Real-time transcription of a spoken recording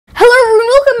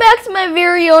back to my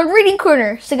very own reading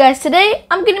corner. So guys, today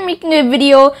I'm going to be making a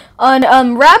video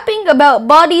on rapping about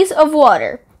bodies of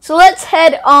water. So let's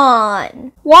head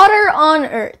on. Water on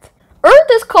Earth. Earth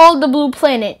is called the blue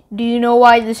planet. Do you know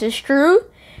why this is true?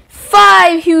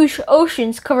 5 huge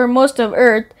oceans cover most of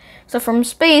Earth. So from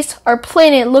space, our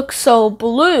planet looks so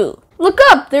blue. Look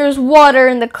up, there's water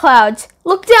in the clouds.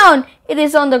 Look down, it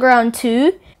is on the ground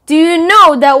too. Do you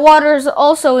know that water is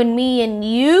also in me and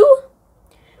you?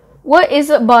 What is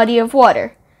a body of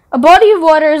water? A body of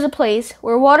water is a place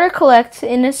where water collects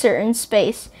in a certain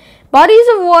space. Bodies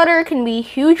of water can be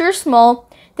huge or small.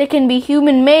 They can be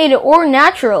human-made or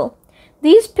natural.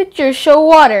 These pictures show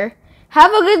water.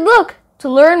 Have a good look. To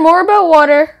learn more about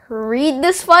water, read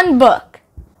this fun book.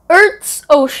 Earth's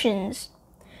oceans.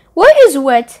 What is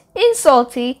wet, in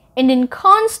salty, and in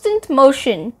constant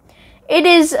motion? It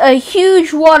is a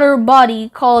huge water body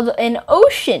called an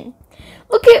ocean.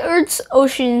 Look at Earth's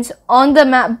oceans on the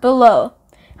map below.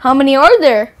 How many are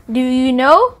there? Do you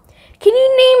know? Can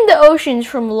you name the oceans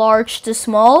from large to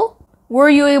small? Were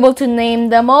you able to name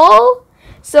them all?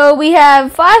 So we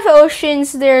have 5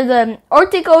 oceans. They're the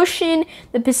Arctic Ocean,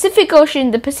 the Pacific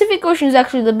Ocean. The Pacific Ocean is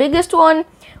actually the biggest one.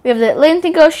 We have the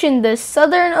Atlantic Ocean, the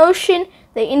Southern Ocean,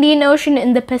 the Indian Ocean,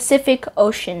 and the Pacific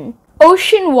Ocean.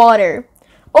 Ocean water.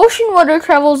 Ocean water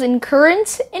travels in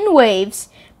currents and waves,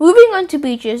 moving onto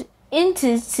beaches,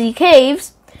 into sea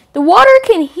caves. The water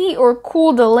can heat or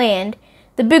cool the land.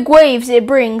 The big waves it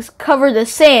brings cover the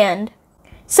sand.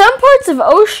 Some parts of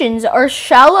oceans are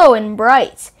shallow and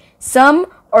bright. Some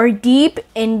are deep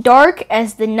and dark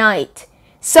as the night.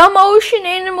 Some ocean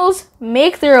animals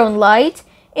make their own light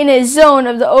in a zone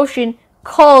of the ocean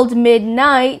called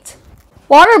midnight.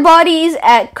 Water bodies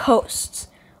at coasts.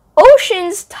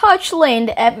 Oceans touch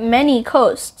land at many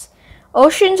coasts.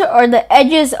 Oceans are the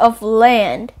edges of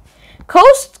land.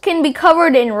 Coasts can be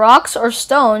covered in rocks or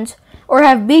stones, or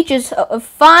have beaches of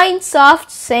fine,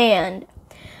 soft sand.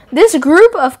 This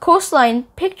group of coastline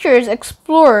pictures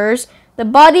explorers the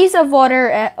bodies of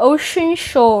water at ocean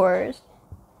shores.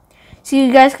 So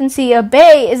you guys can see a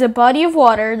bay is a body of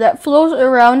water that flows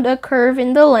around a curve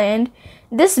in the land.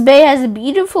 This bay has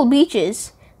beautiful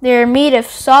beaches. They are made of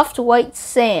soft white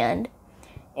sand.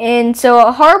 And so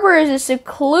a harbor is a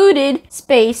secluded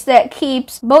space that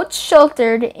keeps boats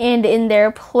sheltered and in their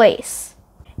place.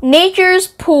 Nature's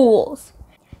pools.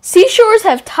 Seashores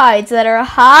have tides that are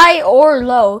high or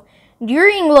low.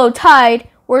 During low tide,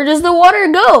 where does the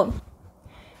water go?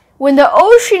 When the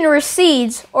ocean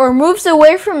recedes or moves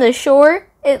away from the shore,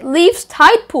 it leaves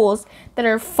tide pools that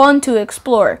are fun to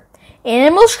explore.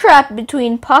 Animals trapped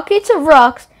between pockets of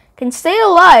rocks can stay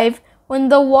alive when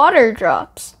the water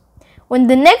drops. When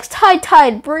the next high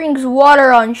tide brings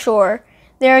water on shore,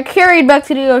 they are carried back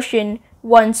to the ocean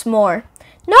once more.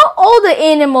 Not all the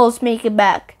animals make it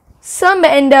back. Some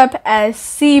end up as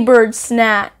seabird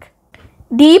snack.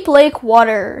 Deep lake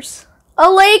waters. A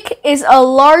lake is a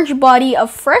large body of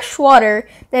fresh water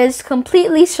that is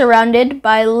completely surrounded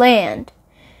by land.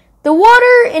 The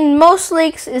water in most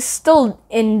lakes is still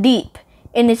in deep,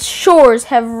 and its shores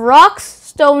have rocks,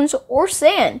 stones, or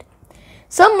sand.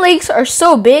 Some lakes are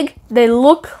so big they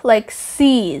look like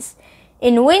seas.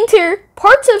 In winter,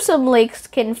 parts of some lakes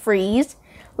can freeze.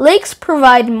 Lakes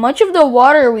provide much of the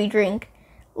water we drink.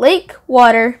 Lake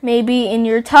water may be in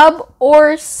your tub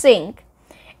or sink.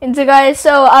 And so guys,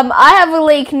 I have a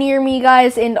lake near me,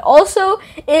 guys, and also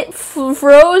it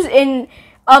froze, and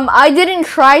I didn't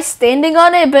try standing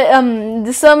on it,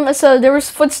 but so there was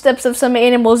footsteps of some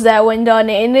animals that went on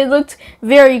it, and it looked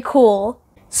very cool.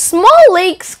 Small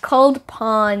lakes called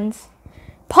ponds.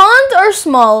 Ponds are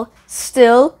small,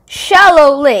 still,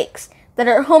 shallow lakes that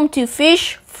are home to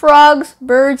fish, frogs,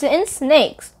 birds, and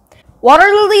snakes. Water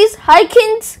lilies,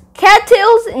 hyacinths,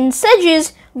 cattails, and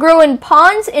sedges grow in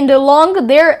ponds and along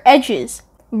their edges.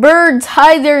 Birds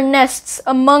hide their nests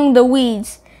among the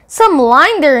weeds. Some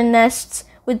line their nests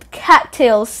with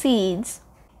cattail seeds.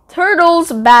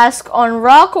 Turtles bask on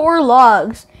rock or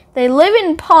logs. They live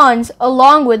in ponds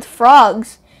along with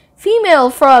frogs. Female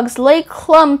frogs lay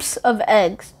clumps of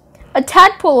eggs. A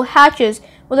tadpole hatches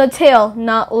with a tail,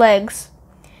 not legs.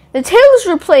 The tail is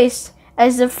replaced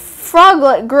as the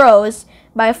froglet grows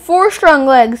by 4 strong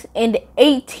legs and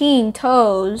 18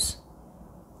 toes.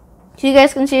 So you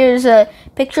guys can see there's a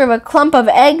picture of a clump of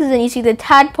eggs, and you see the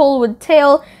tadpole with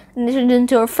tail, and it turns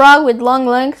into a frog with long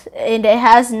legs, and it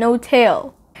has no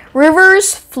tail.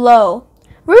 Rivers flow.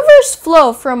 Rivers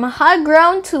flow from high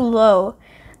ground to low.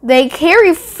 They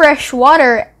carry fresh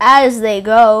water as they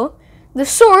go. The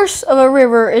source of a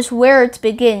river is where it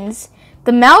begins.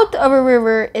 The mouth of a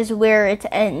river is where it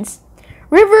ends.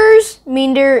 Rivers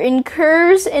meander in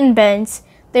curves and bends.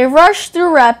 They rush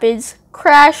through rapids,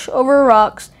 crash over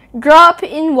rocks, drop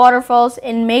in waterfalls,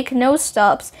 and make no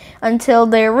stops until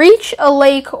they reach a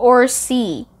lake or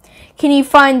sea. Can you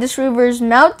find this river's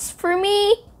mouths for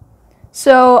me?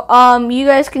 So, you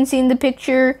guys can see in the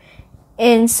picture,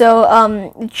 and so,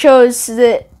 it shows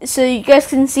that, so you guys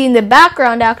can see in the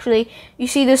background, actually, you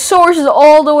see the source is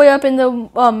all the way up in the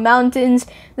mountains.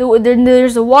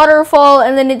 There's a waterfall,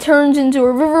 and then it turns into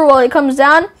a river while it comes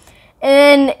down.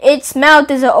 And its mouth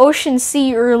is an ocean,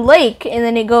 sea, or lake, and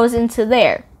then it goes into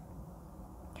there.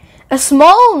 A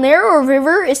small, narrow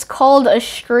river is called a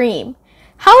stream.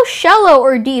 How shallow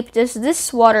or deep does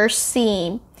this water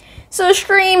seem? So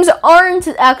streams aren't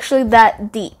actually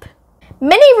that deep.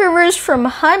 Many rivers from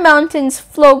high mountains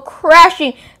flow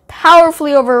crashing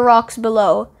powerfully over rocks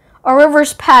below. A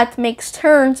river's path makes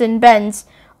turns and bends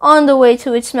on the way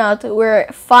to its mouth, where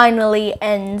it finally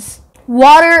ends.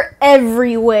 Water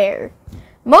everywhere.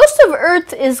 Most of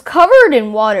Earth is covered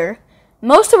in water.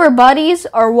 Most of our bodies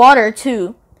are water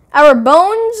too. Our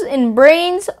bones and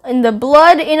brains and the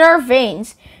blood in our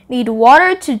veins need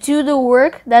water to do the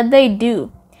work that they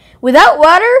do. Without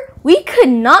water, we could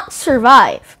not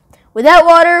survive. Without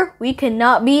water, we could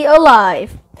not be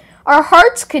alive. Our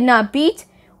hearts could not beat.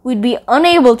 We'd be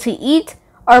unable to eat.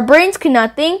 Our brains could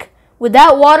not think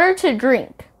without water to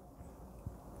drink.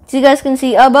 So you guys can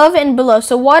see above and below.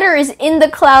 So water is in the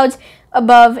clouds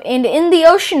above and in the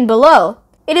ocean below.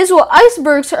 It is what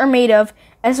icebergs are made of,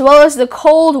 as well as the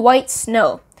cold white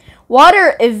snow.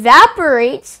 Water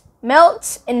evaporates,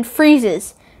 melts, and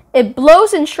freezes. It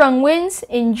blows in strong winds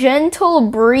and gentle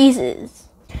breezes.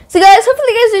 So guys,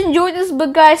 hopefully you guys enjoyed this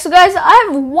book, guys. So guys, I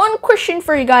have one question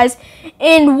for you guys.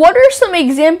 And what are some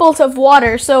examples of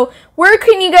water? So where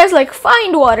can you guys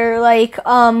find water?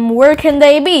 Where can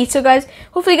they be? So guys,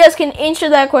 hopefully you guys can answer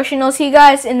that question. I'll see you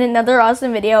guys in another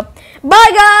awesome video.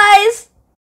 Bye guys!